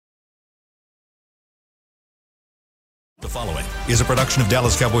following is a production of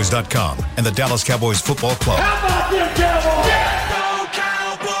DallasCowboys.com and the Dallas Cowboys Football Club. How about them Cowboys? Yeah, go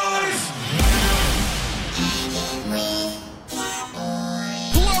Cowboys!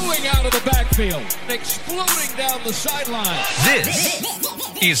 Blowing out of the backfield, exploding down the sideline. This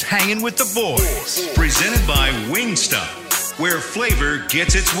is Hanging with the Boys, presented by Wingstop, where flavor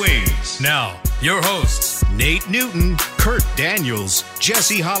gets its wings. Now, your hosts, Nate Newton, Kurt Daniels,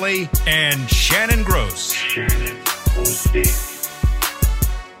 Jesse Holley, and Shannon Gross.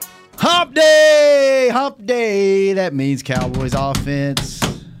 Hump day! Hump day. That means Cowboys offense,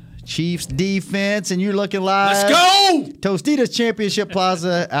 Chiefs defense, and you're looking live. Let's go! Tostitos Championship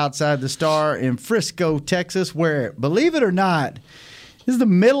Plaza outside the Star in Frisco, Texas, where, believe it or not, this is the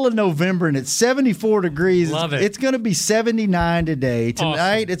middle of November, and it's 74 degrees. Love it. It's going to be 79 today.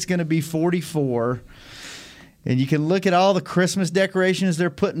 Tonight, Awesome. It's going to be 44. And you can look at all the Christmas decorations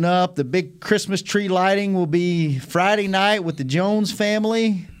they're putting up. The big Christmas tree lighting will be Friday night with the Jones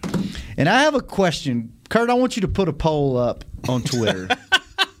family. And I have a question. Kurt, I want you to put a poll up on Twitter.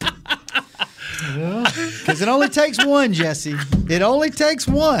 Because it only takes one, Jesse. It only takes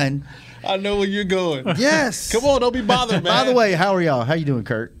one. I know where you're going. Yes. Come on, don't be bothered, man. By the way, how are y'all? How you doing,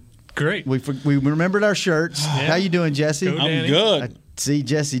 Kurt? Great. We remembered our shirts. How you doing, Jesse? Go, I'm Danny. good. See,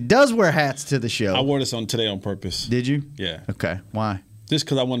 Jesse does wear hats to the show. I wore this on today on purpose. Did you? Yeah. Okay. Why? Just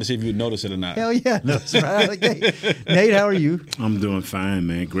because I wanted to see if you would notice it or not. Hell yeah. No, it's right out of the gate. Nate, how are you? I'm doing fine,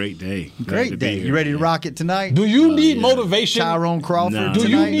 man. Great day. Glad Great to day. be here, You ready to man. rock it tonight? Do you need yeah. motivation? Tyrone Crawford No. Do you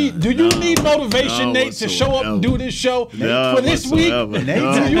tonight? need motivation, No Nate, to show up and whatsoever. do this show No, for this week? whatsoever. Nate,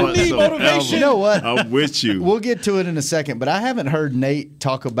 No, do you need whatsoever. motivation? You know what? I'm with you. We'll get to it in a second, but I haven't heard Nate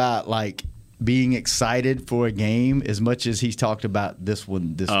talk about like being excited for a game as much as he's talked about this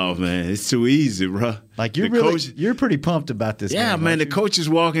one. Oh, man, it's too easy, bro. Like you're The you're pretty pumped about this. Yeah, game, man, the aren't you? coach is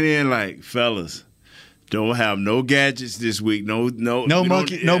walking in like, fellas, don't have no gadgets this week. No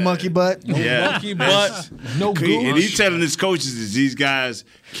monkey butt. Yeah. Monkey butt, no And goose. he's telling his coaches is these guys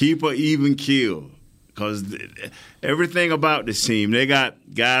keep an even keel. Because everything about this team, they got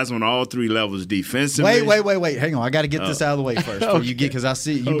guys on all three levels defensively. Wait. Hang on. I got to get this out of the way first before you get, because I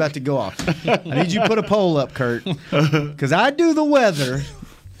see you about to go off. I need you to put a poll up, Kurt, because I do the weather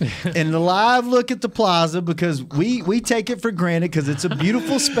and the live look at the plaza because we take it for granted because it's a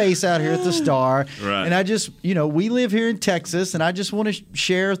beautiful space out here at the Star. Right. And I just, we live here in Texas, and I just want to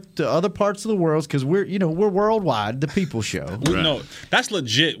share to other parts of the world because we're worldwide, the People Show. No, that's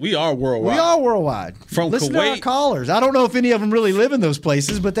legit. We are worldwide. We are worldwide. From Listen to our Kuwait- callers. I don't know if any of them really live in those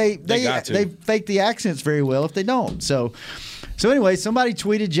places, but they got to. fake the accents very well if they don't. So anyway, somebody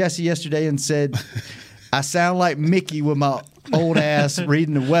tweeted Jesse yesterday and said, "I sound like Mickey with my old ass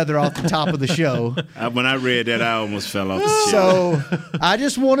reading the weather off the top of the show." When I read that, I almost fell off the chair. So I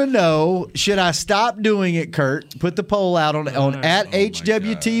just want to know, should I stop doing it, Kurt? Put the poll out on at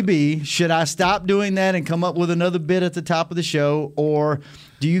HWTB. Should I stop doing that and come up with another bit at the top of the show, or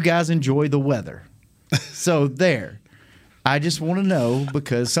do you guys enjoy the weather? So there. I just want to know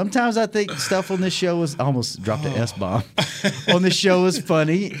because sometimes I think stuff on this show is I almost dropped an S-bomb. On this show is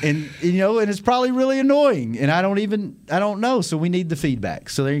funny and and it's probably really annoying and I don't know, so we need the feedback.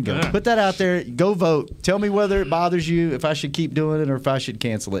 So there you go. Yeah. Put that out there. Go vote. Tell me whether it bothers you, if I should keep doing it or if I should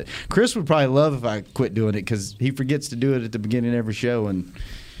cancel it. Chris would probably love if I quit doing it because he forgets to do it at the beginning of every show and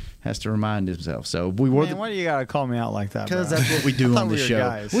has to remind himself. So we were Man, why do you gotta call me out like that? because bro? that's what we do I thought on the we were show.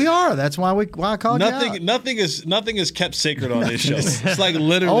 guys. We are. That's why I called you out. Nothing is kept sacred on this show. It's like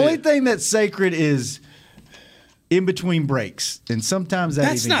literally. Only thing that's sacred is in between breaks, and sometimes that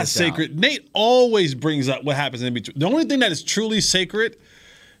That's even not gets sacred. out. Nate always brings up what happens in between. The only thing that is truly sacred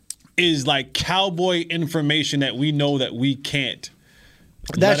is like cowboy information that we know that we can't.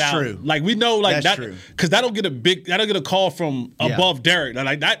 That's let out. true. Like we know, like That's that, true. because that'll get a call from Yeah. above Derek.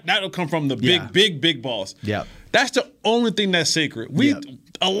 Like that'll come from the Yeah. big boss. Yep. That's the only thing that's sacred. Yep.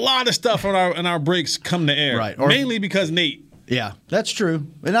 A lot of stuff on our breaks come to air, Right. Or- mainly because Nate. Yeah, that's true.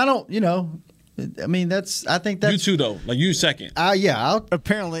 And I don't, I mean, I think that's You too, though. Like you second. I'll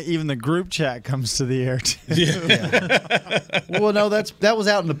Apparently, even the group chat comes to the air too. well, no, that was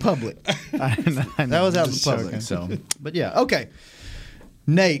out in the public. I know, That was out in the just public. joking. So, but yeah, okay.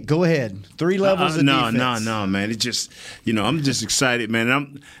 Nate, go ahead. 3 levels of no, defense. no, man. It's just, I'm just excited,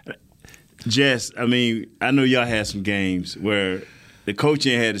 man. Jess, I mean, I know y'all had some games where the coach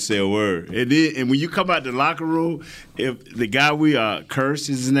ain't had to say a word. And when you come out the locker room, if the guy Curse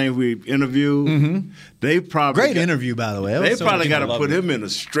is his name, we interviewed, they probably Great interview, by the way. That They was so probably much got to fun. put him in a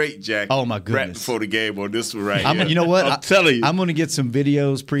straitjacket. Oh, my Right goodness. before the game on this one right here. You know what? I'm telling you. I'm going to get some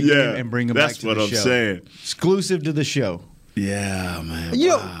videos pregame Yeah, and bring them back that's to what the I'm show. saying. Exclusive to the show. Yeah, man. You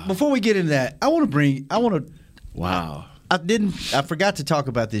know, before we get into that, I want to. Wow. I forgot to talk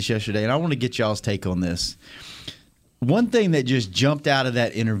about this yesterday, and I want to get y'all's take on this. One thing that just jumped out of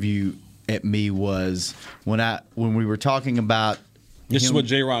that interview at me was when we were talking about This is what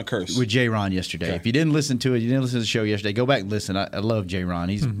J-Ron cursed. with J-Ron yesterday. Okay. If you didn't listen to it, you didn't listen to the show yesterday, go back and listen. I love J-Ron.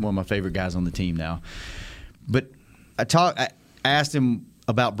 He's one of my favorite guys on the team now. But I asked him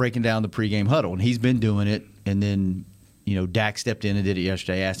about breaking down the pregame huddle, and he's been doing it. And then, Dak stepped in and did it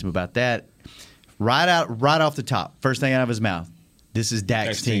yesterday. I asked him about that. Right off the top, first thing out of his mouth, this is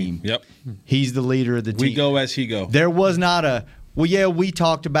Dak's team. Yep. He's the leader of the team. We go as he go. There was not we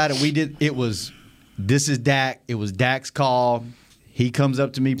talked about it. This is Dak. It was Dak's call. He comes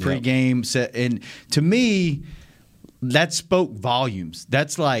up to me pregame, and to me, that spoke volumes.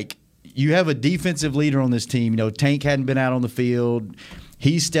 That's like you have a defensive leader on this team. Tank hadn't been out on the field.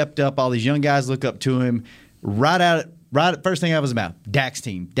 He stepped up. All these young guys look up to him. Right first thing out of his mouth, Dak's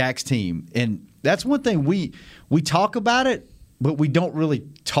team. And that's one thing we talk about it, but we don't really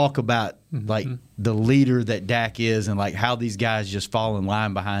talk about like the leader that Dak is and like how these guys just fall in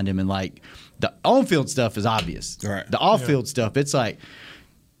line behind him. And like the on-field stuff is obvious. Right. The off-field stuff, it's like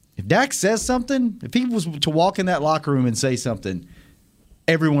if Dak says something, if he was to walk in that locker room and say something,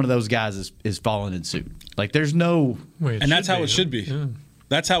 every one of those guys is following in suit. Like there's no and that's how it should be. Yeah.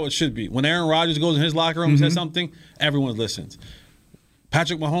 That's how it should be. When Aaron Rodgers goes in his locker room and says something, everyone listens.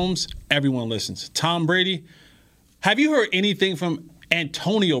 Patrick Mahomes, everyone listens. Tom Brady, have you heard anything from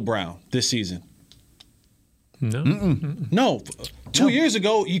Antonio Brown this season? No. No. 2 years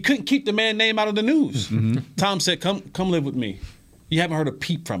ago, you couldn't keep the man's name out of the news. Tom said, come live with me. You haven't heard a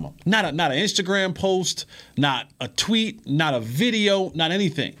peep from him. Not an Instagram post, not a tweet, not a video, not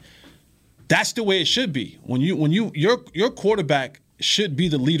anything. That's the way it should be. Your quarterback should be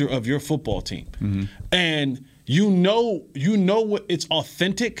the leader of your football team. And you know what it's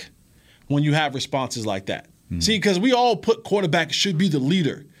authentic when you have responses like that. See, because we all put quarterback should be the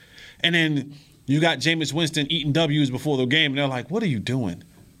leader. And then you got Jameis Winston eating W's before the game, and they're like, what are you doing?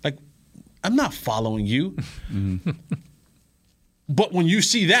 Like, I'm not following you. But when you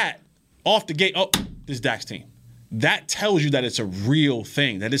see that off the gate, this is Dak's team. That tells you that it's a real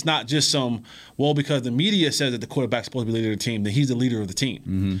thing, that it's not just because the media says that the quarterback's supposed to be the leader of the team, that he's the leader of the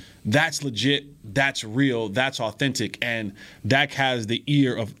team. That's legit, that's real, that's authentic, and Dak has the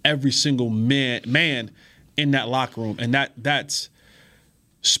ear of every single man in that locker room, and that's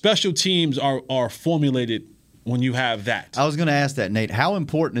special teams are formulated when you have that. I was going to ask that, Nate. How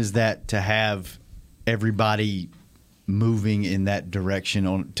important is that to have everybody moving in that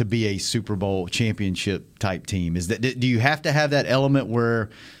direction to be a Super Bowl championship type team? Do you have to have that element where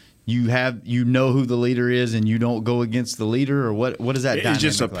you know who the leader is and you don't go against the leader, or what is that? It's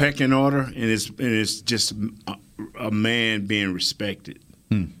just a pecking order, and it's just a man being respected.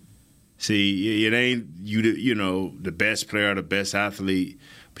 See, it ain't the best player, the best athlete,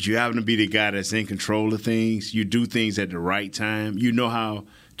 but you happen to be the guy that's in control of things. You do things at the right time. You know how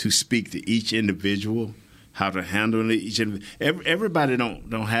to speak to each individual, how to handle each individual. Everybody don't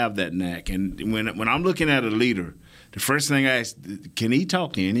have that knack. And when I'm looking at a leader, the first thing I ask, can he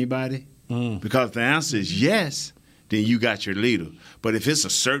talk to anybody? Because if the answer is yes, then you got your leader. But if it's a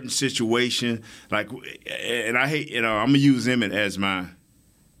certain situation, and I hate, I'm gonna use Emmett as my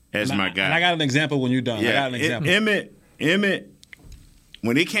guy. And I got an example when you're done. Yeah. I got an example. Emmett,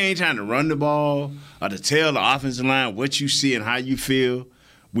 when it came time to run the ball or to tell the offensive line what you see and how you feel,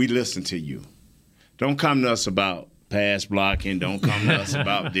 we listen to you. Don't come to us about pass blocking. Don't come to us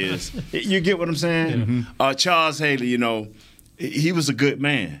about this. You get what I'm saying? Charles Haley, he was a good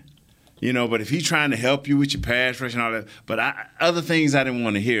man. But if he's trying to help you with your pass rush and all that, but other things I didn't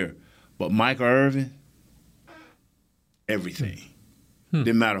want to hear. But Michael Irvin, everything.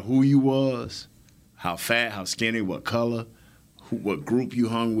 Didn't matter who you was, how fat, how skinny, what color, what group you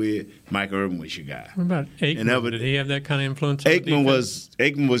hung with, Michael Irvin was your guy. What about Aikman? Did he have that kind of influence?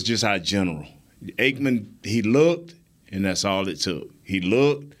 Aikman was just our general. Aikman, he looked, and that's all it took. He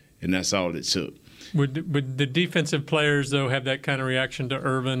looked, and that's all it took. Would the defensive players, though, have that kind of reaction to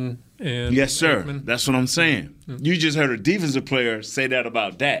Irvin and Yes, sir. Aikman? That's what I'm saying. You just heard a defensive player say that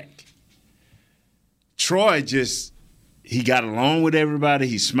about Dak. Troy he got along with everybody.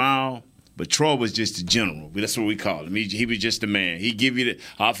 He smiled. But Troy was just a general. That's what we call him. He was just a man. He'd give you the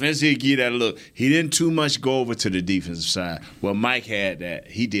offense. He'd give you that look. He didn't too much go over to the defensive side. Well, Mike had that.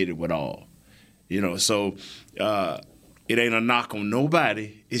 He did it with all. So it ain't a knock on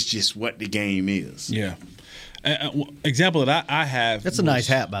nobody. It's just what the game is. Yeah. Example that I have. That's a nice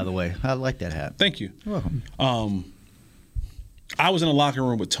hat, by the way. I like that hat. Thank you. You're welcome. I was in a locker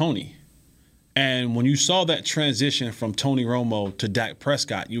room with Tony. And when you saw that transition from Tony Romo to Dak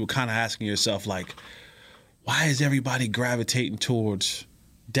Prescott, you were kind of asking yourself, like, why is everybody gravitating towards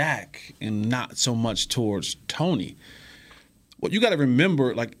Dak and not so much towards Tony? Well, you got to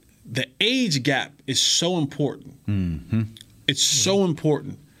remember, like, the age gap is so important. It's so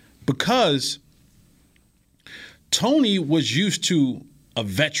important because Tony was used to a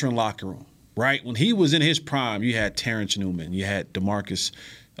veteran locker room, right? When he was in his prime, you had Terrence Newman, you had DeMarcus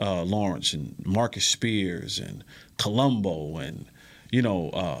Lawrence and Marcus Spears and Colombo and,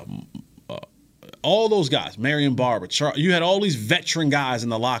 all those guys, Marion Barber, you had all these veteran guys in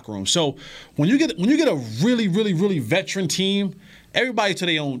the locker room. So when you get a really, really, really veteran team, everybody to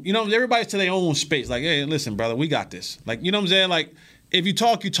their own, everybody's to their own space. Like, hey, listen, brother, we got this. Like, you know what I'm saying? Like, if you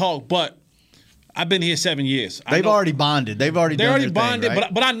talk, you talk. But I've been here 7 years. They've already bonded. They're already bonded. Thing,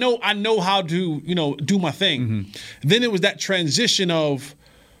 right? But I know how to do my thing. Then it was that transition of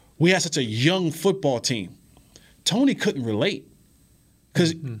we had such a young football team. Tony couldn't relate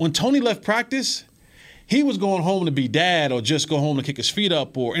because when Tony left practice, he was going home to be dad or just go home to kick his feet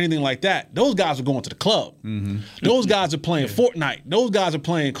up or anything like that. Those guys are going to the club. Those guys are playing Fortnite. Those guys are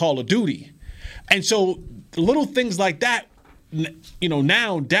playing Call of Duty. And so little things like that,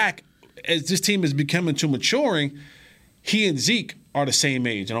 now Dak, as this team is becoming to maturing, he and Zeke are the same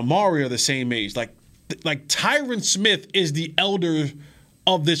age and Amari are the same age. Like Tyron Smith is the elder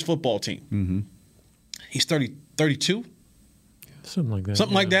of this football team. He's 32.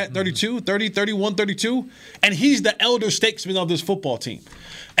 Something like that. 32, 30, 31, 32. And he's the elder statesman of this football team.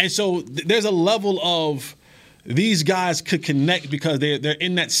 And so there's a level of these guys could connect because they're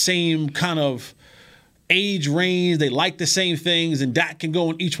in that same kind of age range. They like the same things. And Dak can go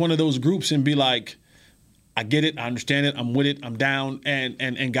in each one of those groups and be like, I get it. I understand it. I'm with it. I'm down.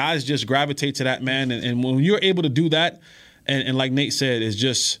 And guys just gravitate to that, man. And when you're able to do that, and like Nate said, is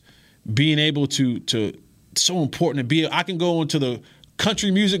just being able to so important to be. I can go into the country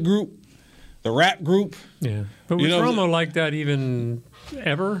music group, the rap group. Yeah, but was Romo like that even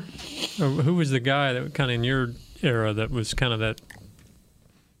ever? Or who was the guy that kind of in your era that was kind of that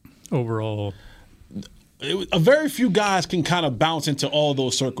overall? A very few guys can kind of bounce into all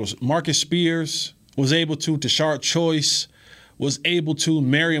those circles. Marcus Spears was able to. Tashard Choice was able to.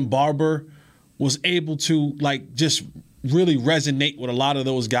 Marion Barber was able to, like, just really resonate with a lot of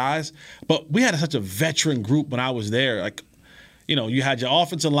those guys. But we had such a veteran group when I was there. Like, you had your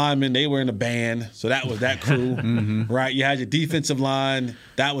offensive linemen, they were in a band, so that was that crew, right? You had your defensive line,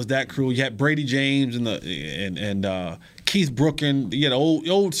 that was that crew. You had Brady James and Keith Brooken. You had old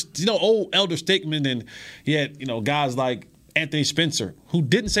elder statesmen, and you had guys like Anthony Spencer who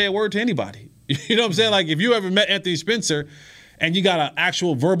didn't say a word to anybody. You know what I'm saying? Like, if you ever met Anthony Spencer and you got an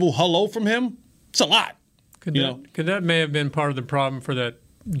actual verbal hello from him, it's a lot. Could that may have been part of the problem for that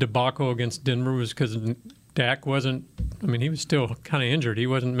debacle against Denver was because Dak wasn't – I mean, he was still kind of injured. He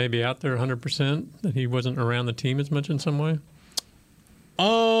wasn't maybe out there 100%, that he wasn't around the team as much in some way?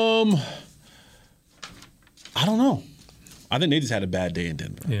 I don't know. I think they just had a bad day in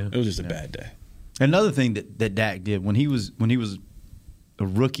Denver. Yeah. It was just a bad day. Another thing that Dak did when he was a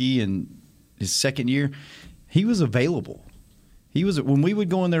rookie in his second year, he was available. When we would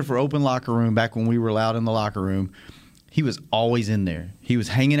go in there for open locker room back when we were allowed in the locker room, he was always in there. He was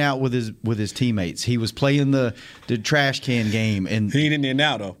hanging out with his teammates. He was playing the trash can game, and he ain't in there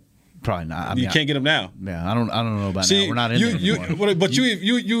now though. Probably not. You can't get him now. Yeah, I don't know about now. We're not in there anymore. But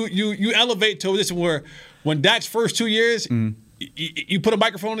you elevate to this where when Dak's first 2 years, you put a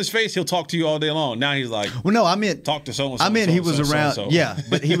microphone in his face, he'll talk to you all day long. Now he's like, well, no, I meant talk to so-and-so. I meant he was around. So. Yeah,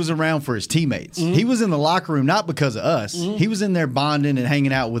 but he was around for his teammates. He was in the locker room not because of us. He was in there bonding and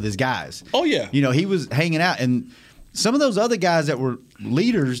hanging out with his guys. Oh yeah, he was hanging out, and some of those other guys that were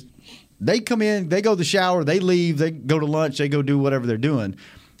leaders, they come in, they go to the shower, they leave, they go to lunch, they go do whatever they're doing.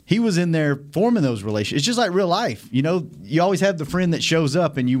 He was in there forming those relationships. It's just like real life. You always have the friend that shows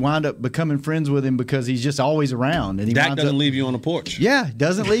up and you wind up becoming friends with him because he's just always around. And Dak doesn't leave you on the porch. Yeah,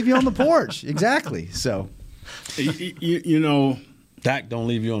 doesn't leave you on the porch. Exactly. So, Dak don't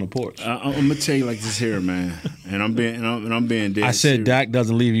leave you on the porch. I'm gonna tell you like this here, man. And I'm being dead. I said serious. Dak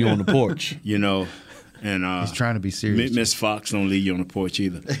doesn't leave you on the porch. And he's trying to be serious. Miss Fox don't leave you on the porch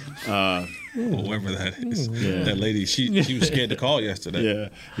either. Whoever that is, that lady, she was scared to call yesterday.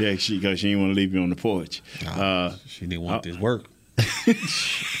 Yeah, because she didn't want to leave you on the porch. She didn't want this work.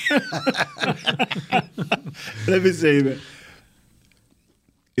 Let me say that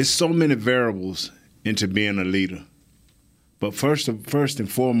it's so many variables into being a leader. But first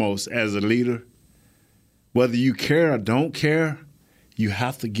and foremost, as a leader, whether you care or don't care, you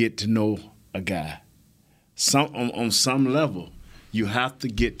have to get to know a guy. On some level, you have to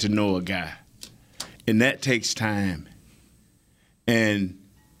get to know a guy. And that takes time. And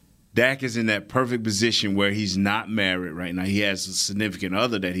Dak is in that perfect position where he's not married right now. He has a significant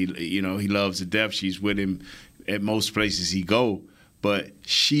other that he loves to death. She's with him at most places he go, but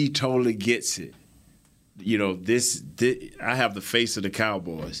she totally gets it. This I have the face of the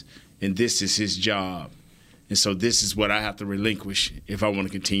Cowboys, and this is his job. And so this is what I have to relinquish if I want to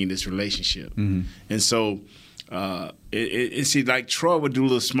continue this relationship. Mm-hmm. And so see, like Troy would do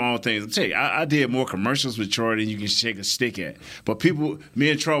little small things. I'll tell you, I did more commercials with Troy than you can shake a stick at. But me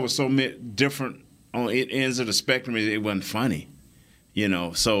and Troy were so different on ends of the spectrum, it wasn't funny.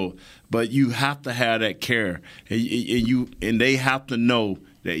 So, but you have to have that care, and they have to know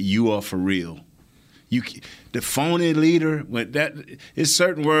that you are for real. The phony leader, it's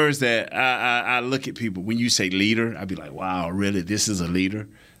certain words that I look at people. When you say leader, I'd be like, wow, really, this is a leader?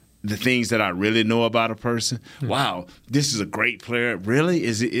 The things that I really know about a person, wow, this is a great player. Really?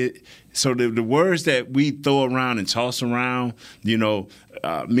 Is it? So the words that we throw around and toss around,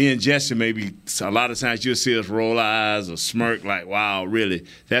 me and Jesse, maybe a lot of times you'll see us roll our eyes or smirk like, wow, really?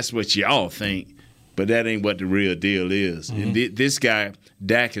 That's what y'all think, but that ain't what the real deal is. Mm-hmm. And this guy,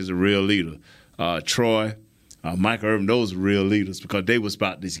 Dak, is a real leader. Troy, Mike Irvin, those are real leaders because they was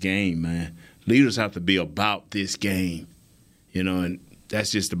about this game, man. Leaders have to be about this game, and that's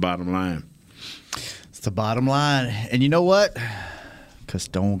just the bottom line. It's the bottom line. And you know what? Because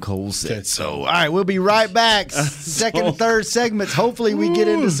Stone Cold said so. All right, we'll be right back. Second and third segments. Hopefully we get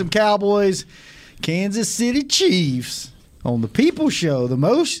into some Cowboys, Kansas City Chiefs on the People Show, the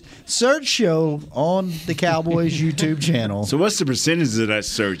most searched show on the Cowboys YouTube channel. So what's the percentage of that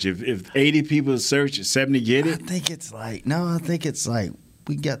search? If 80 people search, 70 get it? I think it's like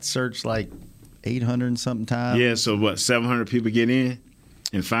we got searched like 800 and something times. Yeah, so what, 700 people get in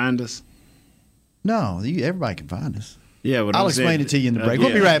and find us? No, everybody can find us. Yeah, I'll explain it to you in the break.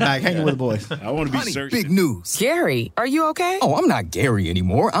 We'll be right back. Hanging with the boys. I want to be searching. Big news. Gary, are you okay? Oh, I'm not Gary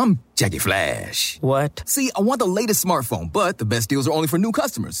anymore. I'm Jackie Flash. What? See, I want the latest smartphone, but the best deals are only for new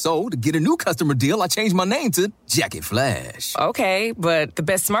customers. So to get a new customer deal, I changed my name to Jackie Flash. Okay, but the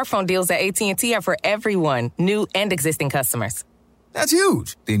best smartphone deals at AT&T are for everyone, new and existing customers. That's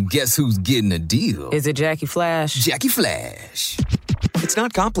huge. Then guess who's getting a deal? Is it Jackie Flash? Jackie Flash. It's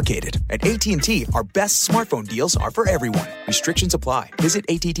not complicated. At AT&T, our best smartphone deals are for everyone. Restrictions apply. Visit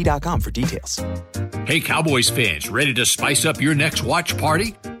att.com for details. Hey, Cowboys fans, ready to spice up your next watch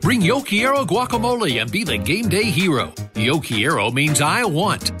party? Bring Yo Quiero guacamole and be the game day hero. Yo Quiero means I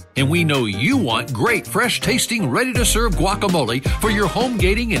want, and we know you want great, fresh-tasting, ready-to-serve guacamole for your home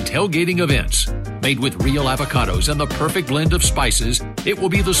gating and tailgating events. Made with real avocados and the perfect blend of spices, it will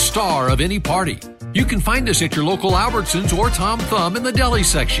be the star of any party. You can find us at your local Albertsons or Tom Thumb in the deli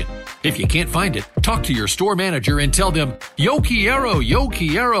section. If you can't find it, talk to your store manager and tell them, Yo Quiero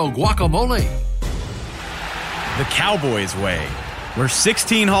guacamole. The Cowboys way, where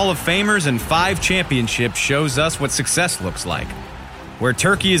 16 Hall of Famers and 5 championships shows us what success looks like. Where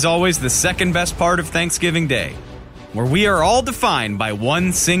turkey is always the second best part of Thanksgiving Day. Where we are all defined by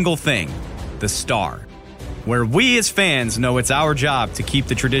one single thing, the star. Where we as fans know it's our job to keep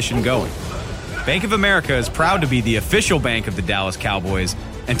the tradition going. Bank of America is proud to be the official bank of the Dallas Cowboys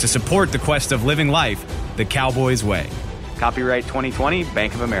and to support the quest of living life the Cowboys way. Copyright 2020,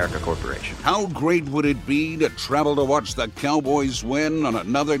 Bank of America Corporation. How great would it be to travel to watch the Cowboys win on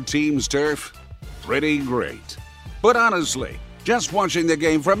another team's turf? Pretty great. But honestly, just watching the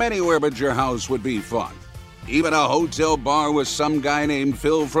game from anywhere but your house would be fun. Even a hotel bar with some guy named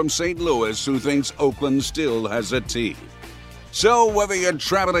Phil from St. Louis who thinks Oakland still has a team. So whether you're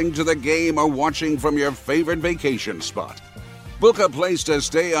traveling to the game or watching from your favorite vacation spot, book a place to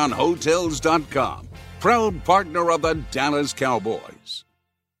stay on Hotels.com. Proud partner of the Dallas Cowboys.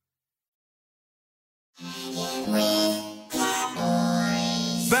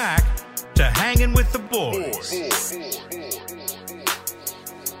 Back to Hanging with the Boys.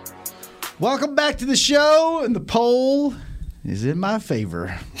 Welcome back to the show, and the poll is in my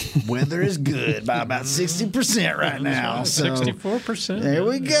favor. Weather is good by about 60% right now. So 64%. There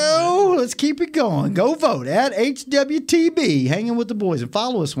we go. Let's keep it going. Go vote at HWTB, Hanging with the Boys, and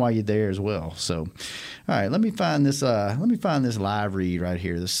follow us while you're there as well. So, all right, let me find this. Live read right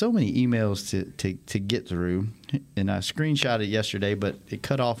here. There's so many emails to get through, and I screenshot it yesterday, but it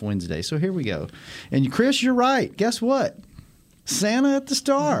cut off Wednesday. So here we go. And Chris, you're right. Guess what? Santa at the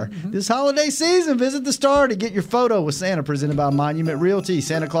Star. Mm-hmm. This holiday season, visit the Star to get your photo with Santa, presented by Monument Realty.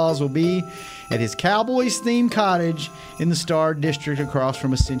 Santa Claus will be at his Cowboys-themed cottage in the Star District across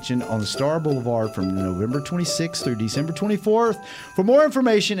from Ascension on the Star Boulevard from November 26th through December 24th. For more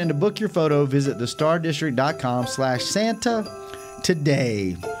information and to book your photo, visit thestardistrict.com/Santa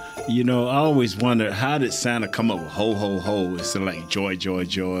today. You know, I always wonder, how did Santa come up with ho, ho, ho instead of like joy, joy,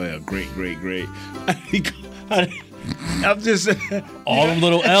 joy, or great, great, great? I'm just all them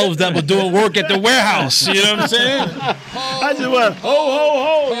little elves that were doing work at the warehouse. You know what I'm saying? I just went ho, ho,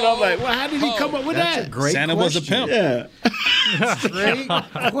 ho. You know, I'm like, well, how did he come up with that? A great Santa question. was a pimp. Yeah.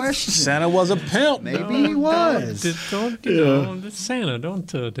 Great question. Santa was a pimp. Maybe he was. Don't Santa, don't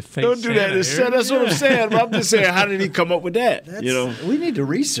deface Don't do that. Santa. That's what I'm saying. But I'm just saying, how did he come up with that? You know, We need to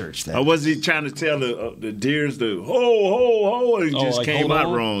research that. or was he trying to tell the deers the ho, ho, ho, and it just like, came hold out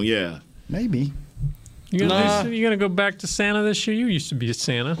on? wrong? Yeah. Maybe. You gonna go back to Santa this year? You used to be a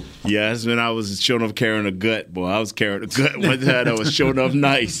Santa. Yeah, that's when I was showing up carrying a gut. Boy, I was carrying a gut one time. I was showing up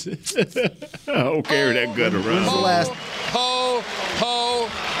nice. I don't carry that gut around. When's the last? Ho, ho,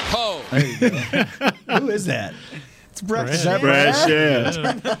 ho. There you go. Who is that? It's Brad. Is that Brad Brad?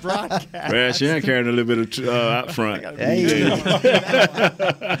 Shea. Broadcast. Brad Shea carrying a little bit of out front. Hey.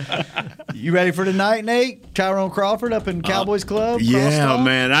 You ready for tonight, Nate? Tyrone Crawford up in Cowboys Club? Yeah, Crosstalk?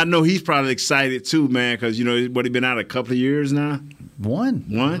 man. I know he's probably excited too, man, because you know what, he been out a couple of years now. One.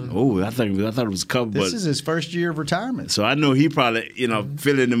 Oh, I thought it was a couple. This but, is his first year of retirement. so I know he probably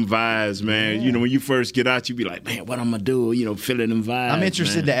feeling them vibes, man. Yeah. You know, when you first get out, you be like, man, what I'm gonna do? You know, feeling them vibes. I'm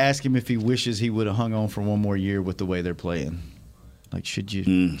interested man. to ask him if he wishes he would have hung on for one more year with the way they're playing. Like, should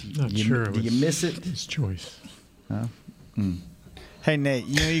you? Not sure. Do you miss it? His choice. Huh? Hey, Nate,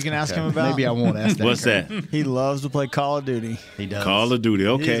 you know you can ask him about? Maybe I won't ask that. What's that? He loves to play Call of Duty. He does. Call of Duty.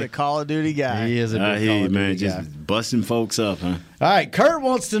 Okay. He's a Call of Duty guy. He is a big I hear Call you, of man. Duty guy. Just busting folks up, huh? All right, Kurt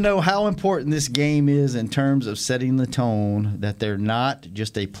wants to know how important this game is in terms of setting the tone that they're not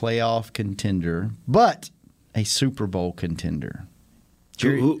just a playoff contender, but a Super Bowl contender.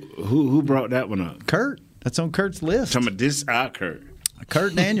 Who brought that one up? Kurt. That's on Kurt's list. Talking about this Kurt.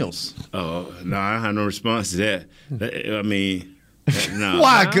 Kurt Daniels. Oh, no, I have no response to that. I mean, no.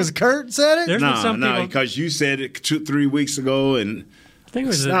 Why? Because Kurt said it? There's been some No, people- because you said it 2-3 weeks ago, and I think it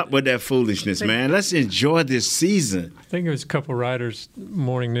was stop with that foolishness, man. Let's enjoy this season. I think it was a couple writers.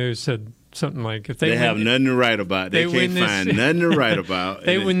 Morning News said something like, if They win, have nothing to write about. They win can't this- find nothing to write about.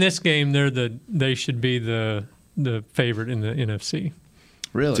 they win this game, they should be the favorite in the NFC.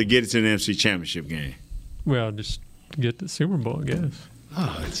 Really? To get it to the NFC Championship game. Well, just get the Super Bowl, I guess.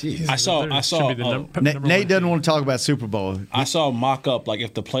 Oh, jeez. I saw. Nate doesn't want to talk about Super Bowl. I saw a mock up like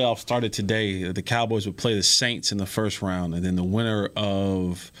if the playoffs started today, the Cowboys would play the Saints in the first round, and then the winner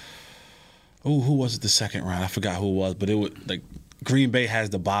of who was it the second round? I forgot who it was, but it would like Green Bay has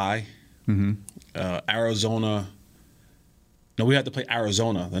the bye. Mm-hmm. Arizona. No, we have to play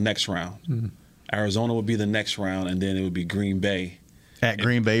Arizona the next round. Mm-hmm. Arizona would be the next round, and then it would be Green Bay At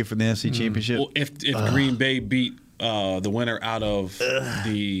Green Bay for the NFC Championship. Well, if Green Bay beat the winner out of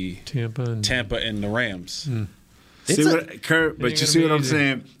the Tampa and the Rams. See what, Kurt? But you see what I'm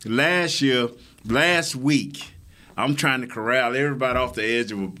saying? Last week, I'm trying to corral everybody off the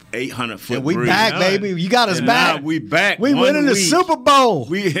edge of an 800-foot we bridge. back, baby. You got us back. Now we back. We one winning the week. Super Bowl.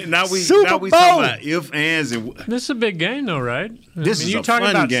 Now we Super talking Bowl. about if, ands, and This is a big game, though, right? This is you're a talking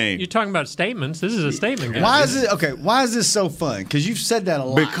fun about, game. You're talking about statements. This is a statement game. Why is this so fun? Because you've said that a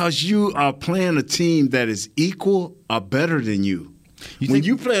lot. because you are playing a team that is equal or better than you. When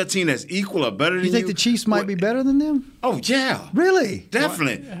you play a team that's equal or better than you, You think the Chiefs might be better than them? Oh yeah, really?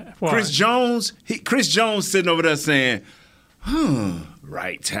 Definitely. Why? Chris Jones sitting over there saying,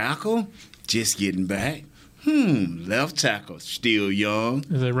 right tackle, just getting back. Left tackle, still young.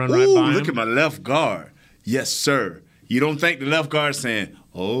 Does they run right by Look him? at my left guard. Yes, sir. You don't think the left guard saying,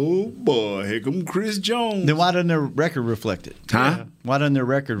 oh boy, here come Chris Jones. Then why doesn't their record reflect it? Huh? Why doesn't their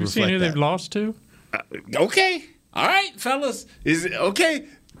record You seen reflect who that? they've lost to? Okay. All right, fellas. Is it okay?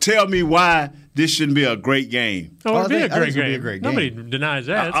 Tell me why this shouldn't be a great game. Oh, it'll be a I think great it's gonna game. be a great Nobody game. denies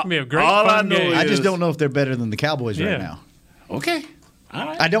that. It's going to be a great all I fun know game. is- I just don't know if they're better than the Cowboys Yeah. right now. Okay. All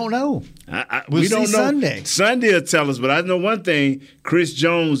right. I don't know. We'll we don't see know. Sunday. Sunday will tell us, but I know one thing. Chris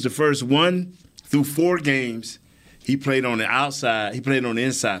Jones, the first 1 through 4 games, he played on the outside. He played on the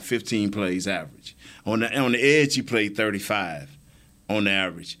inside 15 plays average. On the edge, he played 35 on the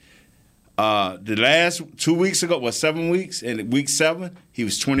average. The last 2 weeks ago, 7 weeks? And week 7, he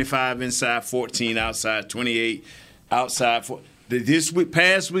was 25 inside, 14 outside, 28 outside. This week,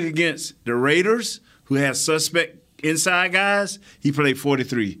 past week against the Raiders, who had suspect inside guys, he played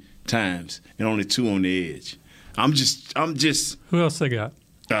 43 times and only 2 on the edge. I'm just. Who else they got?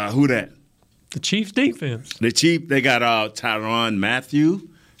 Who that? The Chiefs defense. The Chiefs. They got Tyrann Mathieu.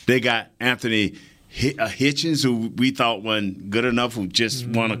 They got Anthony Hitchens, who we thought wasn't good enough, who just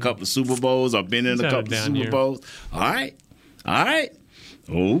won a couple of Super Bowls or been in He's a had couple it of down Super here. Bowls. All right.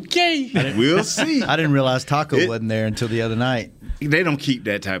 Okay, we'll see. I didn't realize Taco wasn't there until the other night. They don't keep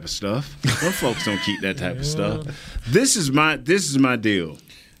that type of stuff. Those folks don't keep that type of stuff. This is my deal.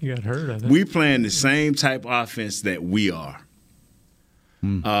 You got hurt, I think. We playing the same type of offense that we are.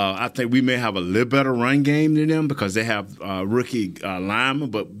 I think we may have a little better run game than them because they have rookie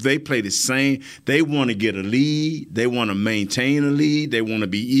linemen, but they play the same. They want to get a lead. They want to maintain a lead. They want to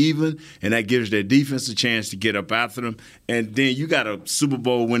be even, and that gives their defense a chance to get up after them. And then you got a Super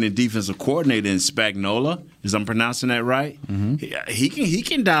Bowl winning defensive coordinator in Spagnuolo. Is I'm pronouncing that right? He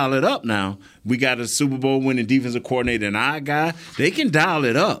can dial it up now. We got a Super Bowl winning defensive coordinator and our guy. They can dial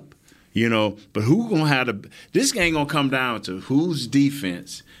it up. You know, but who gonna have this game gonna come down to whose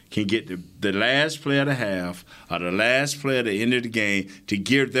defense can get the last play of the half or the last play at the end of the game to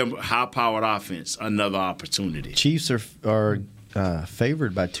give them high-powered offense another opportunity. Chiefs are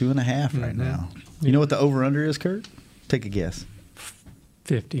favored by 2.5 right now. You know what the over/under is, Kurt? Take a guess.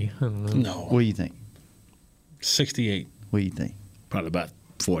 50. I don't know. No. What do you think? 68. What do you think? Probably about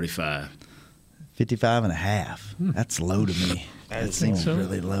 45. 55.5. That's low to me. That seems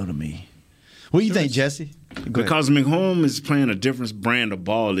really low to me. What do you think, Jesse? Because McComb is playing a different brand of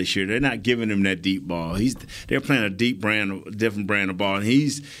ball this year. They're not giving him that deep ball. They're playing a different brand of ball. And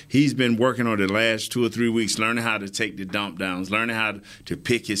he's been working on the last 2 or 3 weeks, learning how to take the dump downs, learning how to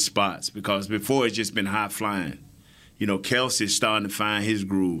pick his spots. Because before it's just been high flying. You know, Kelsey's starting to find his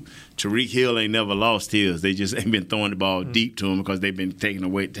groove. Tariq Hill ain't never lost his. They just ain't been throwing the ball deep to him because they've been taking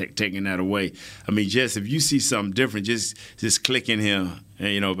that away. I mean, Jess, if you see something different, just click in here,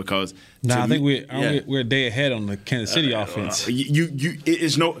 you know, because I think we're a day ahead on the Kansas City offense.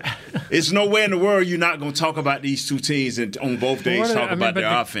 It's nowhere in the world you're not going to talk about these two teams and on both days about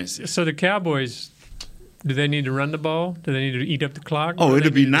their offense. So the Cowboys, do they need to run the ball? Do they need to eat up the clock? Oh,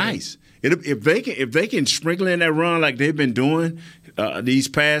 it'll be nice. If they can sprinkle in that run like they've been doing these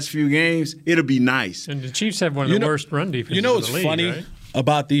past few games, it'll be nice. And the Chiefs have one of the worst run defenses. You know what's in the league, funny right?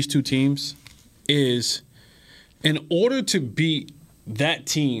 about these two teams is, in order to beat that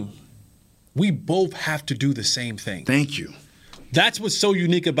team, we both have to do the same thing. Thank you. That's what's so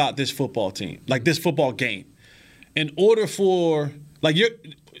unique about this football team, like this football game. In order for you're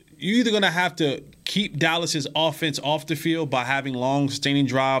either going to have to keep Dallas's offense off the field by having long, sustaining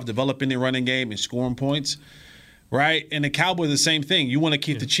drives, developing the running game, and scoring points, right? And the Cowboys, the same thing. You want to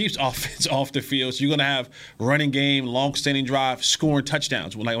keep the Chiefs' offense off the field, so you're going to have running game, long, sustaining drive, scoring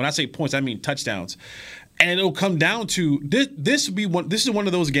touchdowns. When I say points, I mean touchdowns. And it'll come down to this is one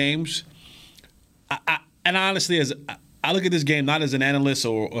of those games. And honestly, as I look at this game, not as an analyst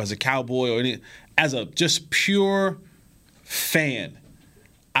or as a Cowboy or anything, as a just pure fan,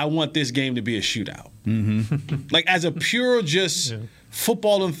 I want this game to be a shootout. Like, as a pure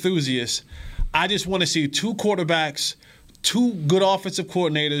football enthusiast, I just want to see two quarterbacks, two good offensive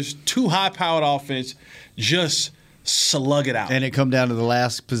coordinators, two high-powered offense just slug it out. And it come down to the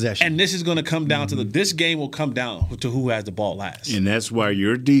last possession. And this is going to come down to this game will come down to who has the ball last. And that's why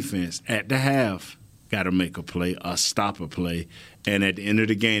your defense at the half got to make a play, a stop a play. And at the end of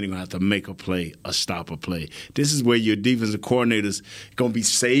the game, they're going to have to make a play, a stop a play. This is where your defensive coordinators going to be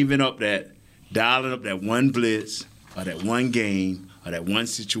dialing up that one blitz or that one game or that one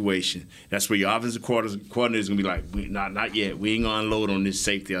situation. That's where your offensive coordinator is going to be like, not yet. We ain't going to unload on this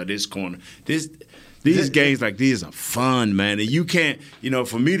safety or this corner. These games like these are fun, man. And you can't,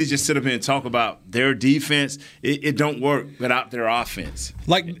 for me to just sit up here and talk about their defense, it don't work without their offense.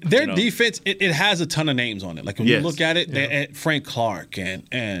 Like, their defense, it has a ton of names on it. Like, when you look at it, Frank Clark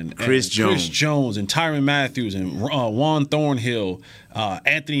and Chris Jones and Tyrann Mathieu and Juan Thornhill,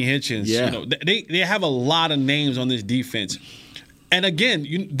 Anthony Hitchens. Yeah. They have a lot of names on this defense. And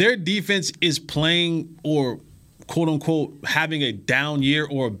again, their defense is playing or, quote unquote, having a down year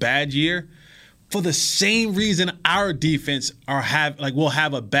or a bad year for the same reason our defense will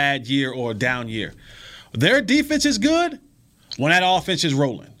have a bad year or a down year. Their defense is good when that offense is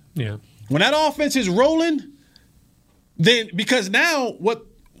rolling. Yeah. When that offense is rolling, then because now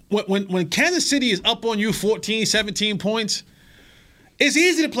when Kansas City is up on you 14, 17 points, it's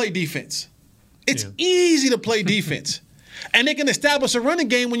easy to play defense. It's easy to play defense. And they can establish a running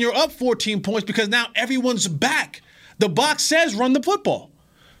game when you're up 14 points because now everyone's back. The box says run the football.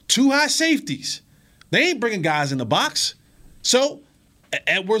 Two high safeties. They ain't bringing guys in the box. So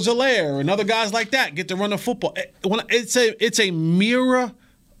Edwards-Helaire and other guys like that get to run the football. It's a mirror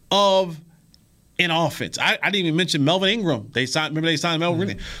of an offense. I didn't even mention Melvin Ingram. They signed Melvin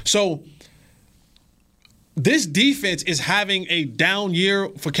Ingram. So this defense is having a down year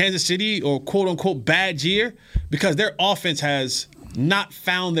for Kansas City or quote-unquote bad year because their offense has not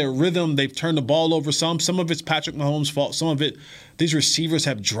found their rhythm. They've turned the ball over some. Some of it's Patrick Mahomes' fault. Some of it, these receivers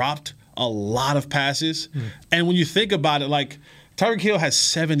have dropped a lot of passes. And when you think about it, like Tyreek Hill has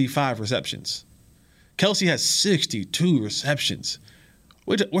 75 receptions. Kelce has 62 receptions.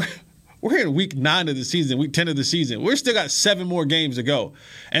 We're in week 9 of the season, week 10 of the season. We're still got 7 more games to go.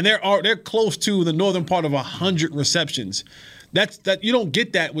 And they're close to the northern part of 100 receptions. That you don't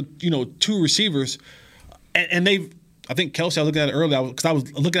get that with, 2 receivers. And I think Kelce, I was looking at it earlier because I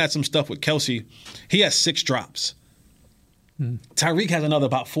was looking at some stuff with Kelce. He has 6 drops. Tyreek has another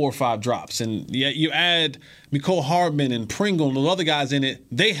about 4 or 5 drops. And you add Mecole Hardman and Pringle and those other guys in it,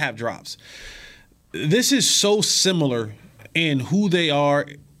 they have drops. This is so similar in who they are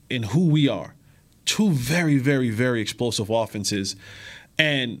and who we are. 2 very, very, very explosive offenses.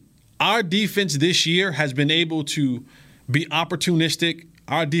 And our defense this year has been able to be opportunistic.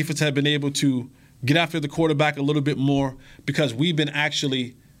 Our defense has been able to get after the quarterback a little bit more because we've been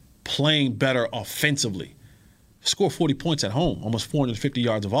actually playing better offensively. Score 40 points at home, almost 450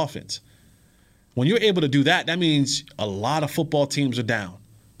 yards of offense. When you're able to do that, that means a lot of football teams are down.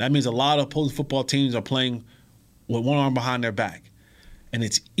 That means a lot of opposing football teams are playing with one arm behind their back. And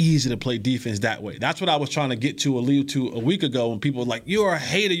it's easy to play defense that way. That's what I was trying to allude to a week ago when people were like, you're a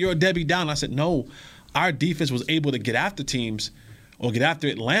hater, you're a Debbie Downer. I said, no, our defense was able to get after teams or get after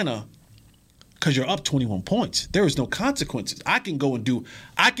Atlanta because you're up 21 points. There is no consequences. You know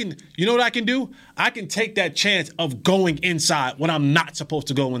what I can do? I can take that chance of going inside when I'm not supposed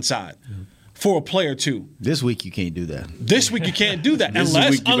to go inside for a play or two. This week you can't do that. This week you can't do that. This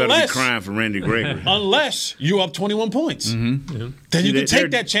week you better be crying for Randy Gregory. Unless you're up 21 points. Then you can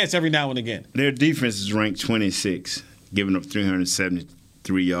take that chance every now and again. Their defense is ranked 26, giving up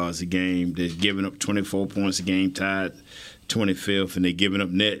 373 yards a game. They're giving up 24 points a game, tied 25th, and they're giving up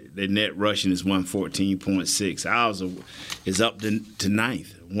their net rushing is 114.6. Ours is up to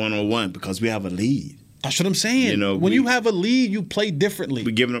 9th, 101, because we have a lead. That's what I'm saying. When you have a lead, you play differently. We're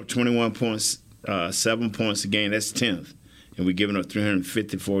giving up 21 points, 7 points a game. That's 10th. And we're giving up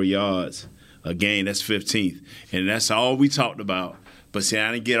 354 yards a game. That's 15th. And that's all we talked about. But see,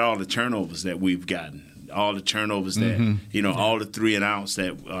 I didn't get all the turnovers that we've gotten. All the turnovers that, all the 3 and outs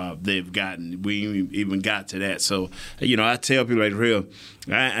that they've gotten. We even got to that. So, I tell people like real,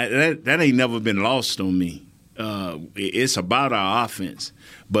 that ain't never been lost on me. It's about our offense,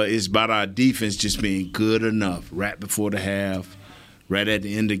 but it's about our defense just being good enough right before the half, right at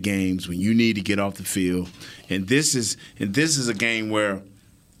the end of games when you need to get off the field. And this is a game where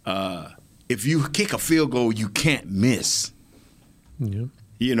if you kick a field goal, you can't miss. Yeah.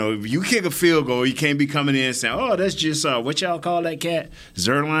 If you kick a field goal, you can't be coming in and saying, oh, that's just, what y'all call that cat?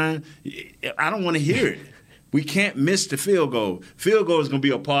 Zerline? I don't want to hear it. We can't miss the field goal. Field goal is going to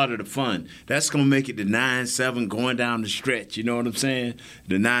be a part of the fun. That's going to make it the 9-7 going down the stretch. You know what I'm saying?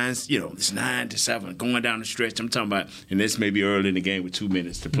 The 9s, it's 9-7 going down the stretch. I'm talking about, and this may be early in the game with 2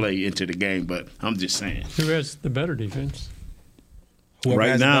 minutes to play into the game, but I'm just saying. Who has the better defense?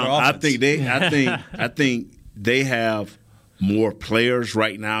 Right now, I think they have more players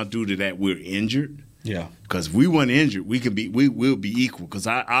right now due to that we're injured. Yeah. Because if we weren't injured, we'll be equal. Because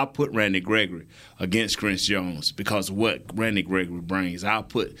I'll put Randy Gregory against Chris Jones because of what Randy Gregory brings. I'll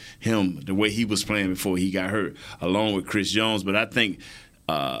put him the way he was playing before he got hurt, along with Chris Jones. But I think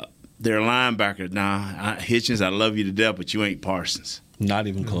their linebacker now, Hitchens, I love you to death, but you ain't Parsons. Not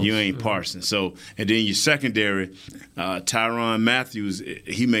even close. You ain't Parsons. So, and then your secondary, Tyrann Mathieu,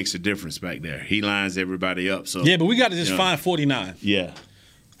 he makes a difference back there. He lines everybody up. So yeah, but we got to just find 49. Yeah.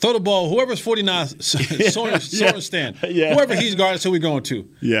 Throw the ball. Whoever's 49, Sorensen. Yeah. Whoever he's guarding, that's who we're going to.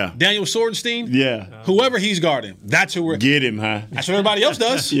 Yeah. Daniel Sorensen. Yeah. Whoever he's guarding, that's who we're. Get him, huh? That's what everybody else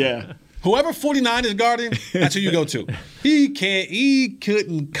does. Yeah. Whoever 49 is guarding, that's who you go to. He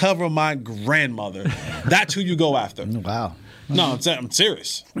couldn't cover my grandmother. That's who you go after. Wow. No, I'm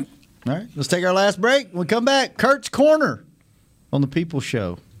serious. All right, let's take our last break. When we come back, Kurt's Corner on the People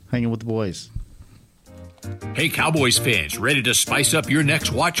Show, hanging with the boys. Hey, Cowboys fans, ready to spice up your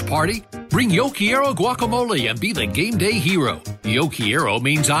next watch party? Bring Yo Quiero guacamole and be the game day hero. Yo Quiero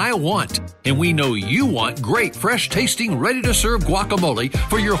means I want, and we know you want great, fresh-tasting, ready-to-serve guacamole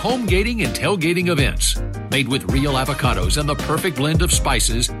for your home gating and tailgating events. Made with real avocados and the perfect blend of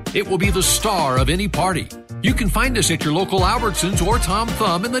spices, it will be the star of any party. You can find us at your local Albertsons or Tom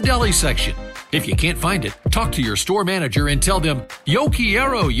Thumb in the deli section. If you can't find it, talk to your store manager and tell them, Yo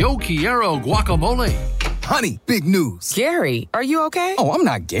Quiero guacamole. Honey, big news. Gary, are you okay? Oh, I'm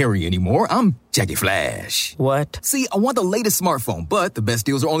not Gary anymore. I'm Jackie Flash. What? See, I want the latest smartphone, but the best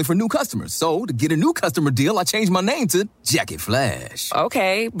deals are only for new customers. So, to get a new customer deal, I changed my name to Jackie Flash.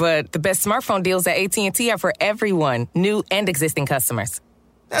 Okay, but the best smartphone deals at AT&T are for everyone, new and existing customers.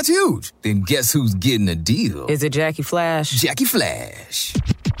 That's huge. Then guess who's getting a deal? Is it Jackie Flash? Jackie Flash.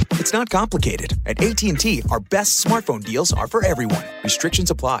 It's not complicated. At AT&T, our best smartphone deals are for everyone. Restrictions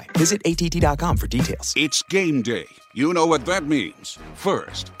apply. Visit att.com for details. It's game day. You know what that means.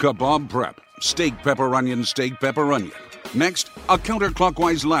 First, kebab prep. Steak, pepper, onion, steak, pepper, onion. Next, a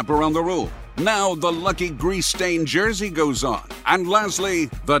counterclockwise lap around the room. Now the lucky grease-stained jersey goes on. And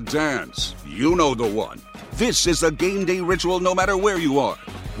lastly, the dance. You know the one. This is a game day ritual no matter where you are.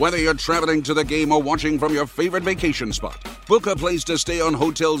 Whether you're traveling to the game or watching from your favorite vacation spot, book a place to stay on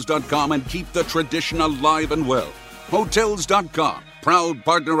Hotels.com and keep the tradition alive and well. Hotels.com, proud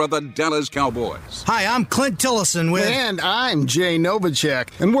partner of the Dallas Cowboys. Hi, I'm Clint Tillison with... And I'm Jay Novacek,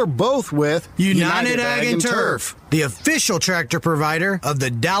 and we're both with... United Ag and Turf, the official tractor provider of the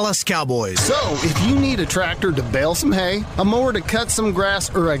Dallas Cowboys. So, if you need a tractor to bale some hay, a mower to cut some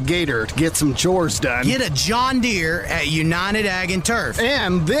grass, or a gator to get some chores done... Get a John Deere at United Ag and Turf.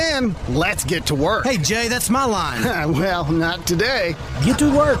 And then, let's get to work. Hey, Jay, that's my line. Well, not today. Get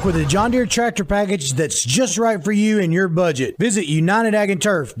to work with a John Deere tractor package that's just right for you and your budget. Visit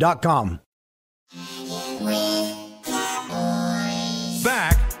UnitedAgAndTurf.com.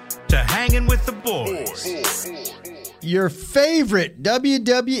 Back to Hanging with the Boys. Your favorite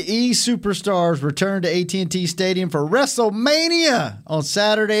WWE superstars return to AT&T Stadium for WrestleMania on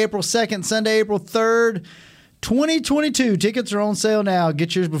Saturday, April 2nd, Sunday, April 3rd, 2022. Tickets are on sale now.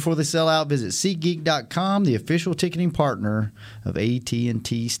 Get yours before they sell out. Visit SeatGeek.com, the official ticketing partner of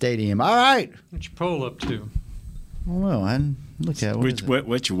AT&T Stadium. All right. What's your poll up to? I don't know. I didn't look at it.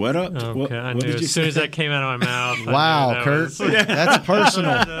 What you what up? Okay, I knew as soon as that came out of my mouth. Wow, Kurt. That's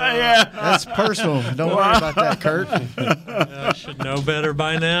personal. That's personal. Don't worry about that, Kurt. I should know better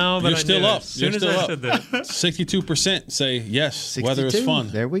by now, but You're still up. As soon as I said that. 62% say yes, 62. weather is fun.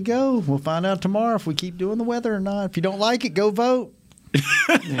 There we go. We'll find out tomorrow if we keep doing the weather or not. If you don't like it, go vote.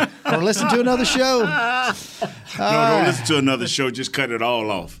 Or listen to another show. Don't listen to another show. Just cut it all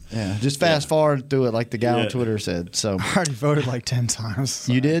off. Yeah, just fast forward through it like the guy on Twitter said. So I already voted like 10 times.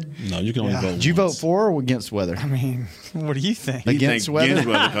 So. You did? No, you can only vote. Did you vote for or against weather? I mean, what do you think? Against weather? Against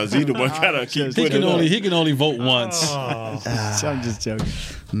weather, because either one gotta keep he can only vote once. I'm just joking.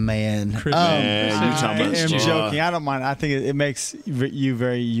 Man, you talking about I'm joking. I don't mind. I think it makes you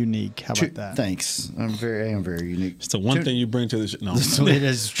very unique. How about that? Thanks. I am very unique. It's the one thing you bring to the show. No. It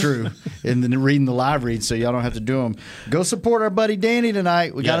is true. And then reading the live reads, so y'all don't have to do them. Go support our buddy Danny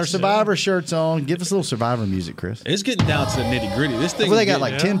tonight. We got our Survivor shirts on. Give us a little Survivor music, Chris. It's getting down to the nitty gritty. This thing. Well, they got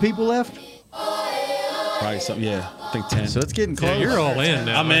like 10 people left. Probably something. Yeah, I think 10. So it's getting close. Yeah, you're all in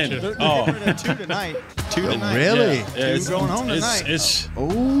now. I'm in. Oh, 2 tonight. 2 tonight. Really? Yeah, Two going home tonight. It's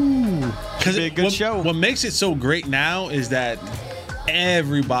Could be a good show. What makes it so great now is that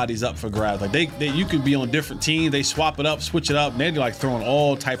everybody's up for grabs. Like they you could be on different teams. They swap it up, switch it up. And they're like throwing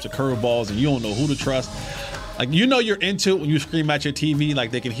all types of curveballs, and you don't know who to trust. Like you're into it when you scream at your TV,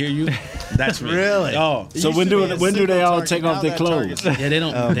 like they can hear you. That's me. Really? Oh, so when do they all take off their clothes? Yeah, they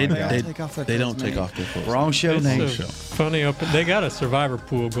don't. Oh they don't take off their clothes. Wrong show, Nate. So funny. They got a Survivor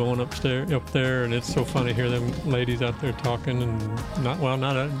pool going up there, and it's so funny to hear them ladies out there talking, and not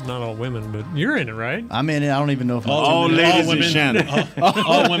all women, but you're in it, right? I'm in it. I don't even know if all ladies in Shannon.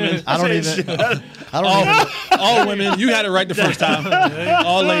 All women. I don't even. All women. You had it right the first time.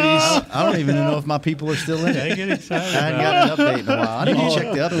 All ladies. I don't even know if my people are still in it. They get excited. I hadn't got an update in a while. I need to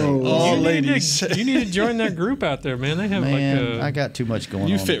check the update. All ladies. You need to join that group out there, man. They have I got too much going on.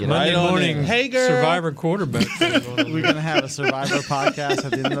 You fit right Monday on morning. in. Hey, girl. Survivor quarterback. We're going to have a Survivor podcast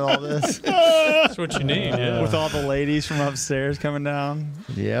at the end of all this. That's what you need, yeah. With all the ladies from upstairs coming down.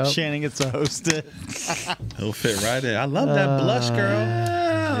 Yeah. Shannon gets to host it. He'll fit right in. I love that blush, girl.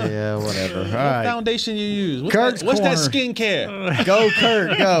 Yeah, whatever. All What right. foundation you use? What's Kurt's that corner. skincare? Go,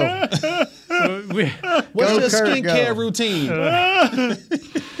 Kurt. Go. What's your Kurt, skincare go. routine?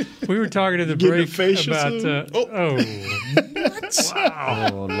 We were talking to the Getting break a facial about. Oh,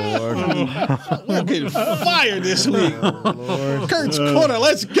 Lord. We're getting fired this week. Kurt's corner.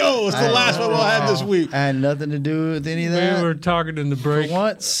 Let's go. It's the last one we'll have this week. I had nothing to do with any of that. We were talking in the break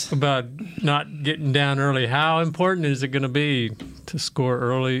once about not getting down early. How important is it going to be to score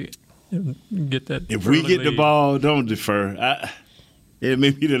early and get that? If we get the lead? ball, don't defer. It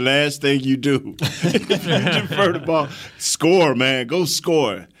may be the last thing you do. If you defer the ball, score, man. Go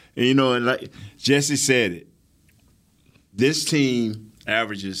score. And, and like Jesse said it, this team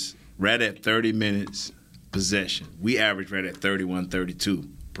averages right at 30 minutes possession. We averaged right at 31, 32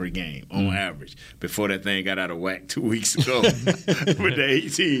 per game on average before that thing got out of whack 2 weeks ago with the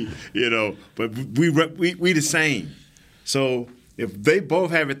 18, But we the same. So if they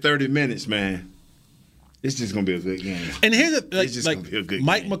both have it 30 minutes, man, it's just going to be a good game. And here's it's just going to be a good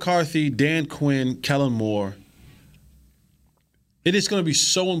Mike game. McCarthy, Dan Quinn, Kellen Moore. It is going to be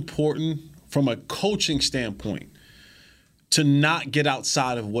so important from a coaching standpoint to not get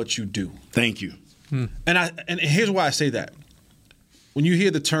outside of what you do. Thank you. And here's why I say that. When you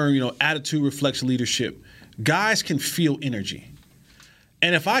hear the term, attitude reflects leadership, guys can feel energy.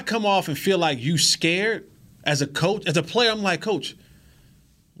 And if I come off and feel like you scared as a coach, as a player, I'm like, Coach,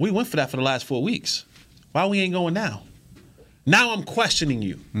 we went for that for the last 4 weeks. Why we ain't going now? Now I'm questioning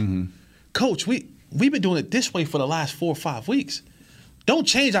you. Coach, we've been doing it this way for the last 4 or 5 weeks. Don't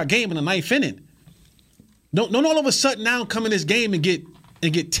change our game in the ninth inning. Don't all of a sudden now come in this game and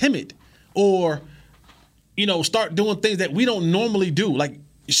get timid or start doing things that we don't normally do. Like,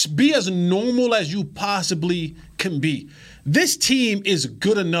 be as normal as you possibly can be. This team is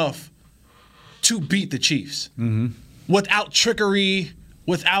good enough to beat the Chiefs without trickery,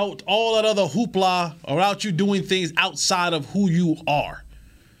 without all that other hoopla, or without you doing things outside of who you are.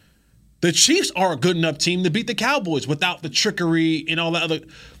 The Chiefs are a good enough team to beat the Cowboys without the trickery and all that other.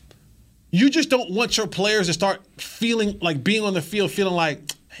 You just don't want your players to start feeling like being on the field, feeling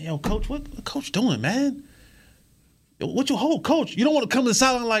like, hey, yo, Coach, what Coach doing, man? What you hold, Coach? You don't want to come to the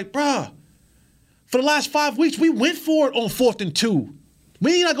sideline like, bruh, for the last 5 weeks, we went for it on 4th and 2.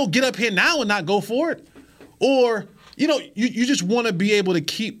 We ain't not going to get up here now and not go for it. Or, you just want to be able to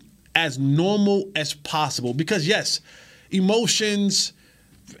keep as normal as possible. Because, yes, emotions,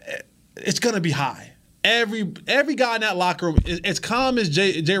 it's going to be high. Every guy in that locker room, as calm as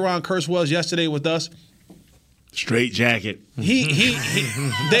J-Ron Curse was yesterday with us, straight jacket.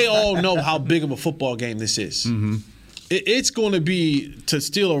 They all know how big of a football game this is. It's going to be, to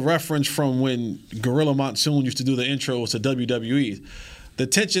steal a reference from when Gorilla Monsoon used to do the intros to WWE, the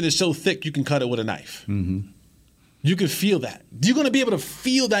tension is so thick you can cut it with a knife. You can feel that. You're going to be able to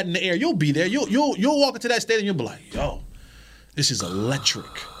feel that in the air. You'll be there. You'll walk into that stadium, you'll be like, yo, this is electric.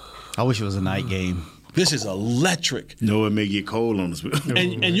 I wish it was a night game. This is electric. No, it may get cold on us.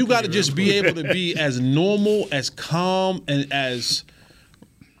 And you got to just be able to be as normal, as calm, and as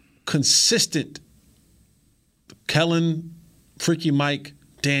consistent. Kellen, Freaky Mike,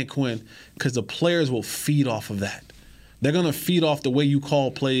 Dan Quinn, because the players will feed off of that. They're going to feed off the way you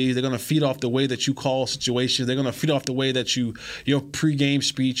call plays. They're going to feed off the way that you call situations. They're going to feed off the way that your pregame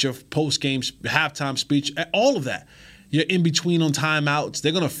speech, your postgame, halftime speech, all of that. You're in between on timeouts.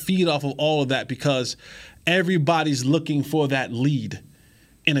 They're going to feed off of all of that because everybody's looking for that lead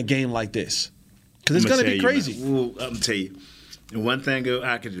in a game like this. Because it's going to be crazy. I'm going to tell you. And one thing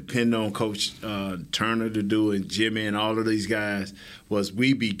I could depend on Coach Turner to do and Jimmy and all of these guys was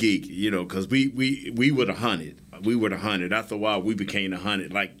we be geek, because we were the hunted. We were the hunted. After a while, we became the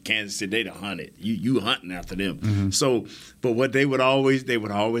hunted. Like Kansas City, they the hunted. You hunting after them. So, but what they would always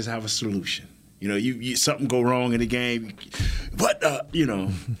have a solution. You something go wrong in the game.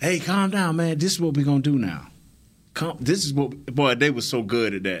 Hey, calm down, man. This is what we're going to do now. This is what, boy, they were so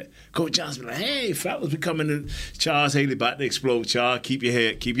good at that. Coach Johnson be like, hey, fellas, we coming to Charles Haley about to explode. Charles, keep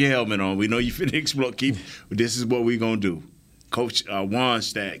your helmet on. We know you finna explode. This is what we going to do. Coach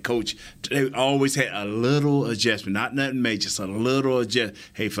Wanstadt, Coach, they always had a little adjustment, not nothing major, just a little adjustment.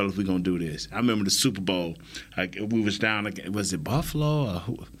 Hey, fellas, we going to do this. I remember the Super Bowl. We was down, was it Buffalo or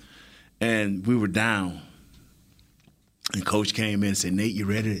who? And we were down. And Coach came in and said, Nate, you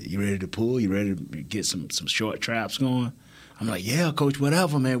ready to pull? You ready to get some short traps going? I'm like, yeah, Coach,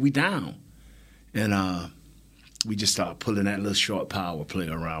 whatever, man. We down. And we just started pulling that little short power play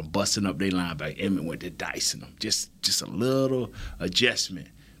around, busting up their linebacker. Emmett went to dicing them. Just a little adjustment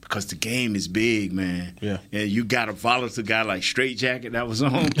because the game is big, man. Yeah. And you got a volatile guy like Straight Jacket that was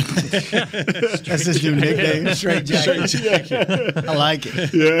on. That's his new nickname, Straight Jacket. I like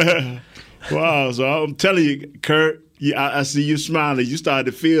it. Yeah. Wow. So I'm telling you, Kurt, I see you smiling. You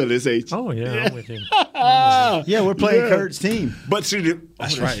started to feel this, ain't you? Oh, yeah, I'm with him. Yeah, we're playing Kurt's team. But see,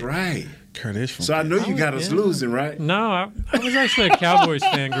 that's right. Kurt is from. So I know you got us losing, right? No, I was actually a Cowboys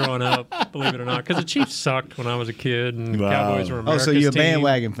fan growing up, believe it or not, because the Chiefs sucked when I was a kid, and the Cowboys were America's so you're a team.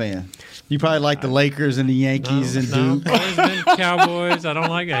 bandwagon fan. You probably like the Lakers and the Yankees and Duke. Always been Cowboys. I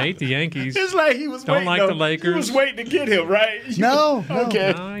hate the Yankees. It's like he was don't like the Lakers. He was waiting to get him, right? No.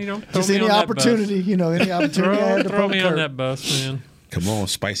 Okay. No, you don't just any opportunity, any opportunity I had to throw me Kurt. on that bus, man. Come on,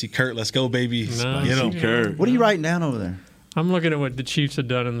 Spicy Kurt. Let's go, baby. Spicy Kurt. What are you writing down over there? I'm looking at what the Chiefs had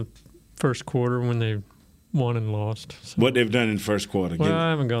done in the first quarter when they won and lost. So. What they've done in the first quarter. Well,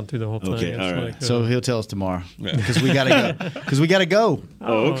 I haven't gone through the whole thing. Okay, all right. Like, so he'll tell us tomorrow because we gotta go. Because we gotta go.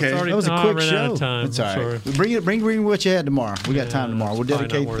 Oh, okay. That was a quick show. Time. It's all right. Bring what you had tomorrow. We got time tomorrow. We'll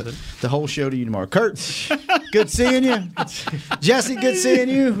dedicate the whole show to you tomorrow. Kurt, good seeing you. Jesse, good seeing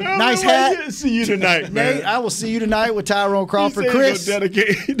you. Nice hat. See you tonight, man. Nate, I will see you tonight with Tyrone Crawford. Chris,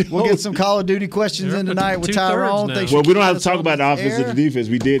 we'll get some Call of Duty questions in tonight with Tyrone. Well, we don't have to talk about the offense or the defense.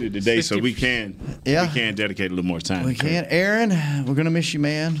 We did it today, so we can dedicate a little more time. We can. Aaron, we're going to miss you,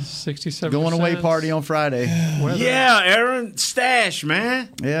 man. 67%. Going away party on Friday. Yeah, Aaron. Stash, man.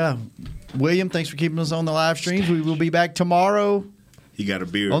 Yeah. William, thanks for keeping us on the live streams. We will be back tomorrow. He got a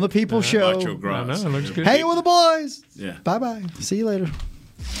beard. On the People Show. Macho Gross. I know, it looks good. Hanging with the boys. Yeah. Bye-bye. See you later.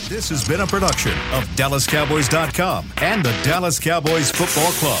 This has been a production of DallasCowboys.com and the Dallas Cowboys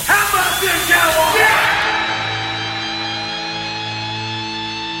Football Club. How about this, Cowboys?